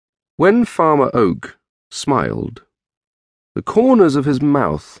When Farmer Oak smiled, the corners of his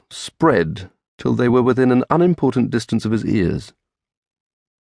mouth spread till they were within an unimportant distance of his ears.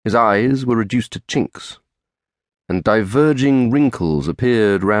 His eyes were reduced to chinks, and diverging wrinkles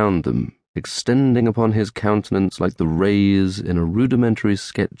appeared round them, extending upon his countenance like the rays in a rudimentary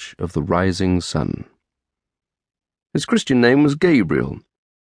sketch of the rising sun. His Christian name was Gabriel,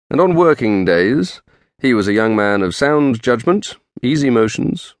 and on working days he was a young man of sound judgment, easy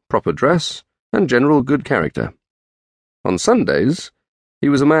motions, proper dress, and general good character. On Sundays he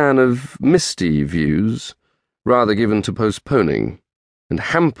was a man of misty views, rather given to postponing, and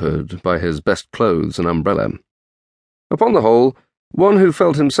hampered by his best clothes and umbrella. Upon the whole, one who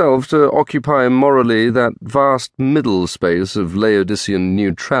felt himself to occupy morally that vast middle space of Laodicean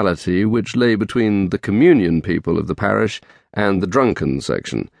neutrality which lay between the communion people of the parish and the drunken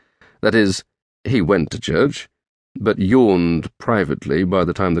section. That is, he went to church, but yawned privately by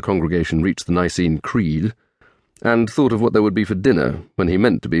the time the congregation reached the Nicene Creed, and thought of what there would be for dinner when he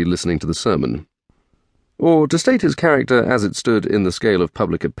meant to be listening to the sermon. Or, to state his character as it stood in the scale of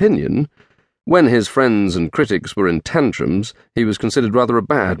public opinion, when his friends and critics were in tantrums, he was considered rather a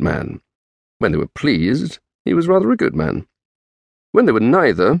bad man. When they were pleased, he was rather a good man. When they were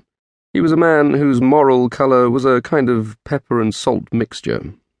neither, he was a man whose moral colour was a kind of pepper and salt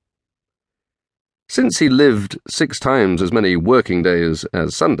mixture. Since he lived 6 times as many working days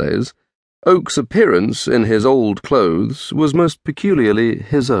as Sundays, Oak's appearance in his old clothes was most peculiarly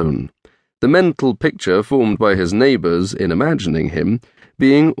his own, the mental picture formed by his neighbours in imagining him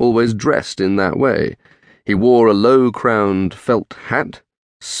being always dressed in that way. He wore a low-crowned felt hat,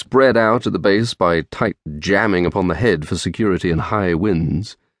 spread out at the base by tight jamming upon the head for security in high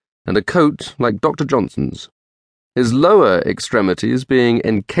winds, and a coat like Dr. Johnson's, his lower extremities being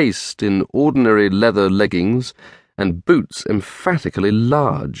encased in ordinary leather leggings and boots emphatically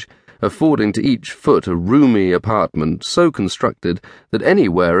large, affording to each foot a roomy apartment so constructed that any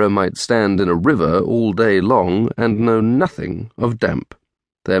wearer might stand in a river all day long and know nothing of damp,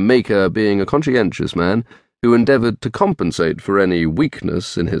 their maker being a conscientious man who endeavoured to compensate for any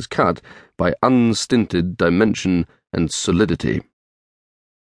weakness in his cut by unstinted dimension and solidity.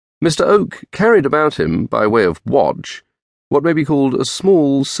 Mr. Oak carried about him, by way of watch, what may be called a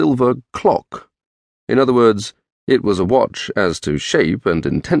small silver clock. In other words, it was a watch as to shape and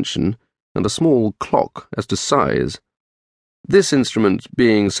intention, and a small clock as to size. This instrument,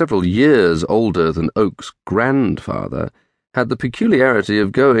 being several years older than Oak's grandfather, had the peculiarity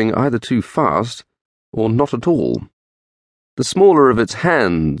of going either too fast or not at all. The smaller of its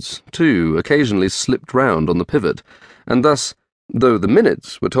hands, too, occasionally slipped round on the pivot, and thus, though the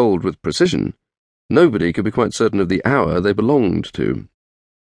minutes were told with precision, nobody could be quite certain of the hour they belonged to.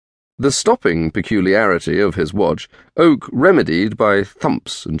 The stopping peculiarity of his watch Oak remedied by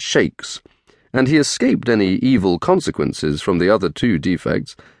thumps and shakes, and he escaped any evil consequences from the other 2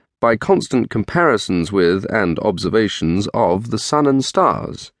 defects by constant comparisons with and observations of the sun and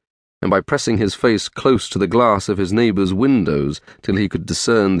stars, and by pressing his face close to the glass of his neighbours' windows till he could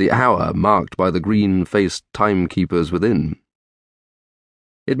discern the hour marked by the green-faced timekeepers within.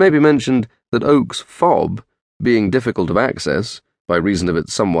 It may be mentioned that Oak's fob, being difficult of access, by reason of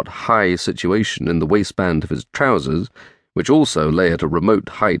its somewhat high situation in the waistband of his trousers, which also lay at a remote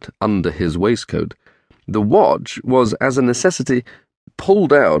height under his waistcoat, the watch was as a necessity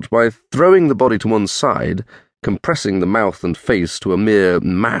pulled out by throwing the body to one side, compressing the mouth and face to a mere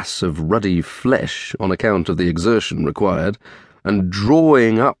mass of ruddy flesh on account of the exertion required, and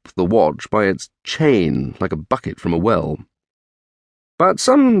drawing up the watch by its chain like a bucket from a well. But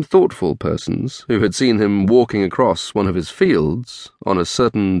some thoughtful persons, who had seen him walking across one of his fields on a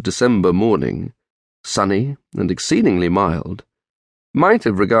certain December morning, sunny and exceedingly mild, might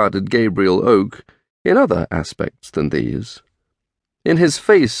have regarded Gabriel Oak in other aspects than these. In his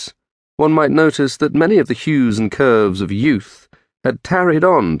face, one might notice that many of the hues and curves of youth had tarried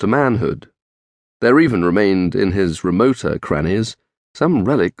on to manhood. There even remained in his remoter crannies some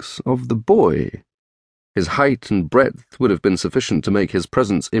relics of the boy. His height and breadth would have been sufficient to make his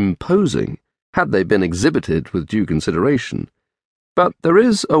presence imposing, had they been exhibited with due consideration. But there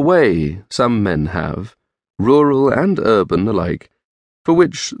is a way some men have, rural and urban alike, for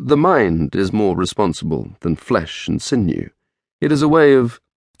which the mind is more responsible than flesh and sinew. It is a way of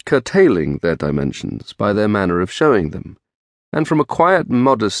curtailing their dimensions by their manner of showing them, and from a quiet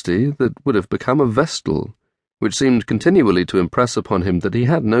modesty that would have become a vestal, which seemed continually to impress upon him that he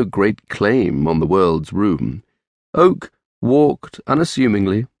had no great claim on the world's room, Oak walked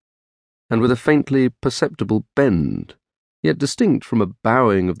unassumingly, and with a faintly perceptible bend, yet distinct from a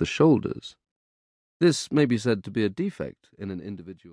bowing of the shoulders. This may be said to be a defect in an individual.